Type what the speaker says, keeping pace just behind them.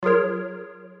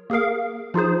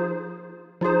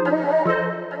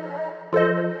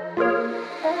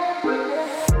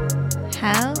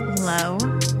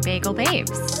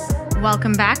Babes.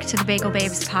 Welcome back to the Bagel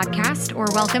Babes podcast, or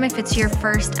welcome if it's your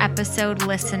first episode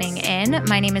listening in.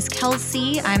 My name is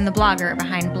Kelsey. I'm the blogger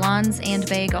behind Blondes and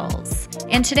Bagels.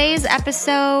 In today's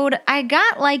episode, I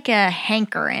got like a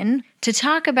hankering to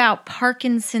talk about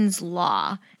Parkinson's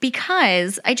law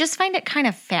because I just find it kind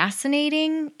of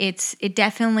fascinating. It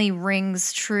definitely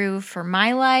rings true for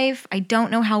my life. I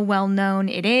don't know how well known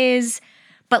it is,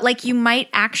 but like you might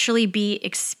actually be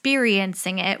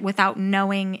experiencing it without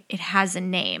knowing it has a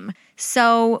name.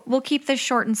 So we'll keep this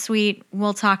short and sweet.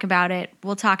 We'll talk about it.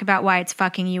 We'll talk about why it's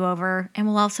fucking you over, and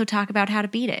we'll also talk about how to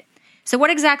beat it. So what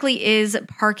exactly is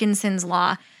Parkinson's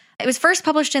law? It was first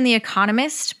published in The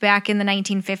Economist back in the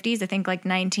 1950s, I think like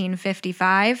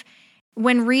 1955.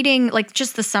 When reading like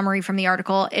just the summary from the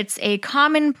article, it's a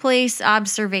commonplace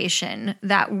observation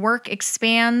that work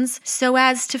expands so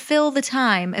as to fill the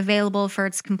time available for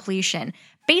its completion.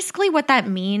 Basically what that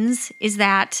means is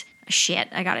that, shit,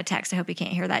 I got a text. I hope you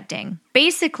can't hear that ding.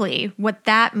 Basically what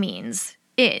that means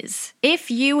is if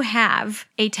you have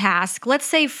a task, let's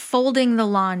say folding the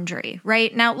laundry,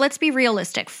 right? Now, let's be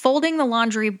realistic. Folding the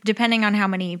laundry, depending on how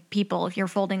many people you're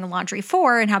folding the laundry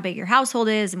for and how big your household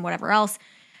is and whatever else,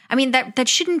 I mean, that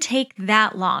shouldn't take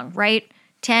that long, right?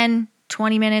 10,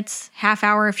 20 minutes, half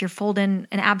hour if you're folding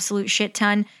an absolute shit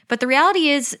ton. But the reality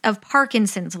is of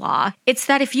Parkinson's law, it's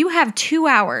that if you have 2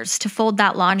 hours to fold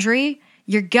that laundry,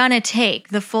 you're gonna take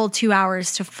the full 2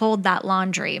 hours to fold that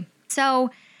laundry.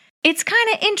 So it's kind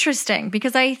of interesting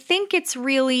because I think it's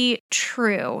really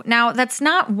true. Now, that's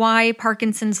not why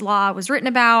Parkinson's law was written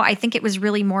about. I think it was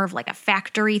really more of like a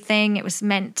factory thing. It was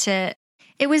meant to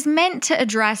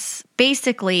address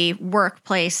basically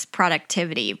workplace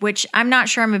productivity, which I'm not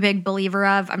sure I'm a big believer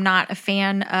of. I'm not a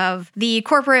fan of the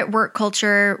corporate work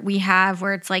culture we have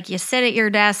where it's like you sit at your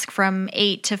desk from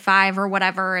 8 to 5 or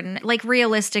whatever. And like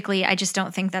realistically, I just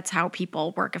don't think that's how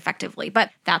people work effectively. But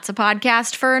that's a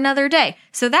podcast for another day.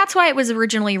 So that's why it was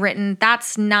originally written.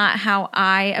 That's not how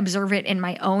I observe it in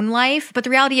my own life. But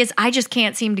the reality is I just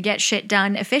can't seem to get shit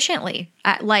done efficiently.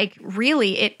 Like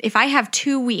really, if I have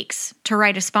 2 weeks to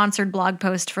write a sponsored blog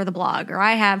post for the blog, or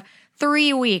I have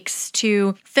 3 weeks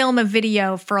to film a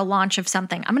video for a launch of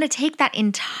something, I'm going to take that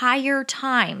entire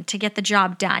time to get the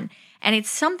job done. And it's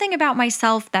something about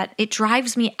myself that it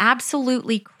drives me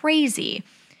absolutely crazy.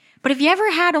 But have you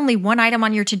ever had only one item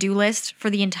on your to-do list for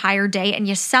the entire day and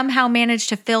you somehow manage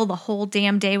to fill the whole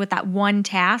damn day with that one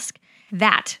task?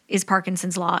 That is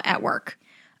Parkinson's law at work.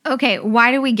 Okay,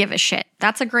 why do we give a shit?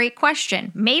 That's a great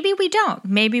question. Maybe we don't.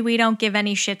 Maybe we don't give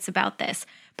any shits about this.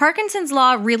 Parkinson's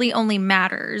law really only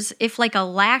matters if like a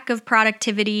lack of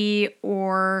productivity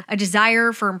or a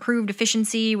desire for improved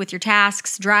efficiency with your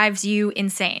tasks drives you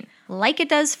insane, like it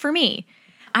does for me.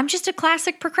 I'm just a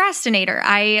classic procrastinator.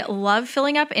 I love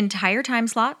filling up entire time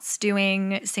slots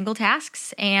doing single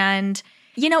tasks. And,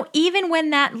 even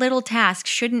when that little task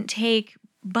shouldn't take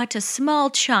but a small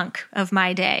chunk of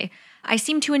my day, I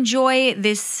seem to enjoy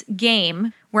this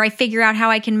game where I figure out how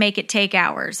I can make it take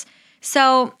hours.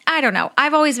 So, I don't know.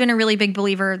 I've always been a really big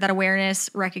believer that awareness,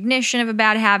 recognition of a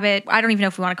bad habit, I don't even know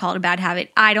if we want to call it a bad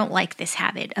habit. I don't like this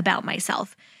habit about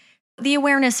myself. The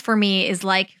awareness for me is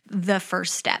like the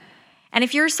first step. And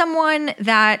if you're someone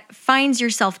that finds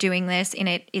yourself doing this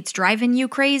and it's driving you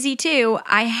crazy too,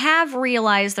 I have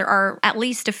realized there are at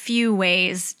least a few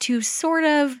ways to sort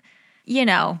of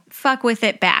fuck with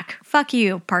it back. Fuck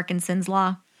you, Parkinson's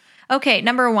law. Okay,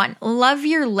 number 1, love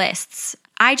your lists.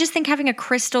 I just think having a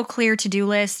crystal clear to-do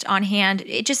list on hand,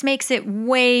 it just makes it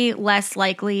way less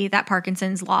likely that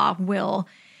Parkinson's law will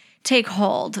take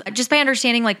hold. Just by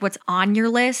understanding like what's on your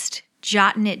list,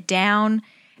 jotting it down,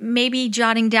 maybe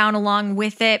jotting down along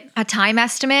with it a time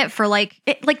estimate for like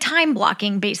time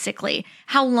blocking, basically.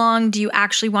 How long do you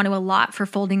actually want to allot for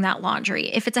folding that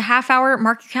laundry? If it's a half hour,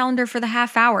 mark your calendar for the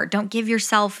half hour. Don't give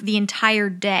yourself the entire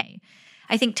day.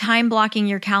 I think time blocking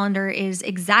your calendar is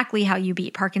exactly how you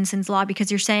beat Parkinson's law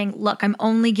because you're saying, look, I'm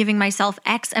only giving myself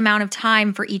X amount of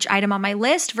time for each item on my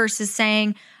list versus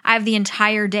saying I have the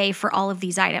entire day for all of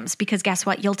these items because guess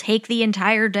what? You'll take the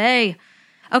entire day.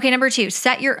 Okay, number 2,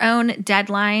 set your own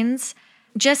deadlines.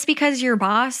 Just because your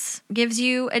boss gives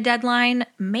you a deadline,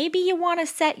 maybe you want to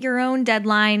set your own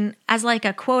deadline as like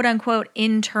a quote unquote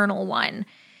internal one.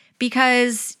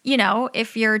 Because,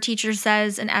 if your teacher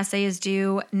says an essay is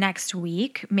due next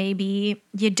week, maybe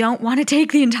you don't want to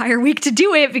take the entire week to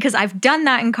do it because I've done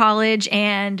that in college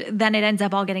and then it ends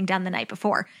up all getting done the night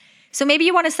before. So maybe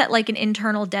you want to set like an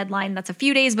internal deadline that's a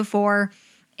few days before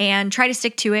and try to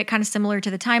stick to it, kind of similar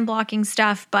to the time blocking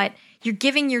stuff, but you're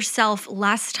giving yourself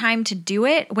less time to do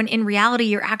it when in reality,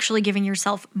 you're actually giving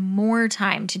yourself more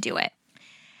time to do it.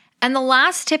 And the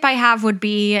last tip I have would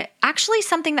be actually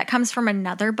something that comes from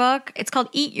another book. It's called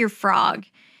Eat Your Frog.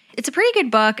 It's a pretty good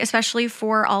book, especially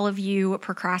for all of you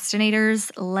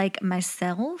procrastinators like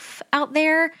myself out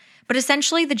there. But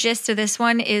essentially the gist of this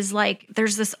one is like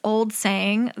there's this old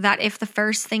saying that if the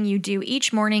first thing you do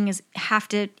each morning is have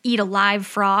to eat a live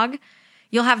frog,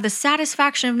 you'll have the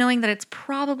satisfaction of knowing that it's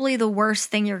probably the worst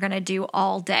thing you're going to do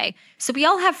all day. So we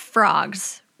all have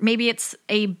frogs. Maybe it's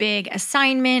a big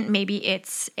assignment. Maybe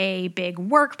it's a big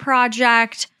work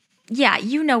project. Yeah,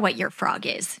 you know what your frog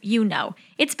is. You know.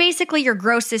 It's basically your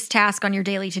grossest task on your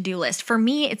daily to-do list. For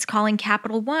me, it's calling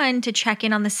Capital One to check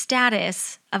in on the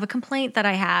status of a complaint that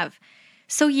I have.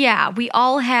 So yeah, we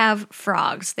all have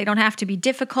frogs. They don't have to be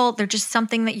difficult. They're just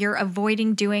something that you're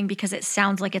avoiding doing because it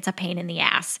sounds like it's a pain in the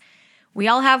ass. We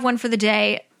all have one for the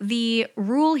day. The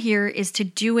rule here is to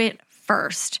do it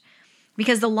first,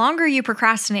 because the longer you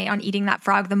procrastinate on eating that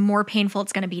frog, the more painful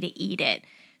it's going to be to eat it.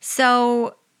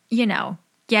 So,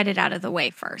 get it out of the way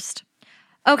first.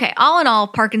 Okay, all in all,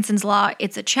 Parkinson's Law,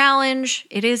 it's a challenge.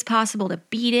 It is possible to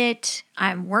beat it.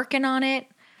 I'm working on it.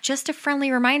 Just a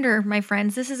friendly reminder, my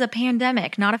friends, this is a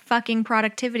pandemic, not a fucking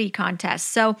productivity contest.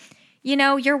 So,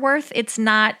 your worth, it's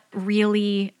not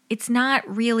really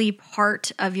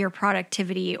part of your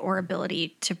productivity or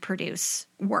ability to produce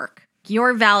work.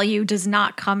 Your value does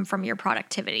not come from your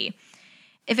productivity.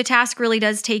 If a task really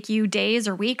does take you days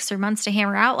or weeks or months to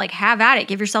hammer out, have at it.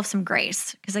 Give yourself some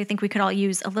grace, because I think we could all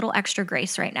use a little extra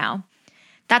grace right now.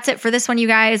 That's it for this one, you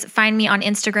guys. Find me on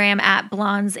Instagram at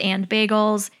Blondes and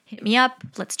Bagels. Hit me up.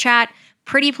 Let's chat.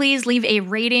 Pretty please leave a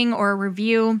rating or a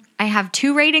review. I have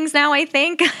 2 ratings now, I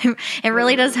think. It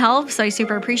really does help, so I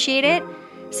super appreciate it.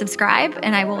 Subscribe,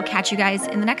 and I will catch you guys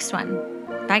in the next one.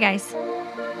 Bye, guys.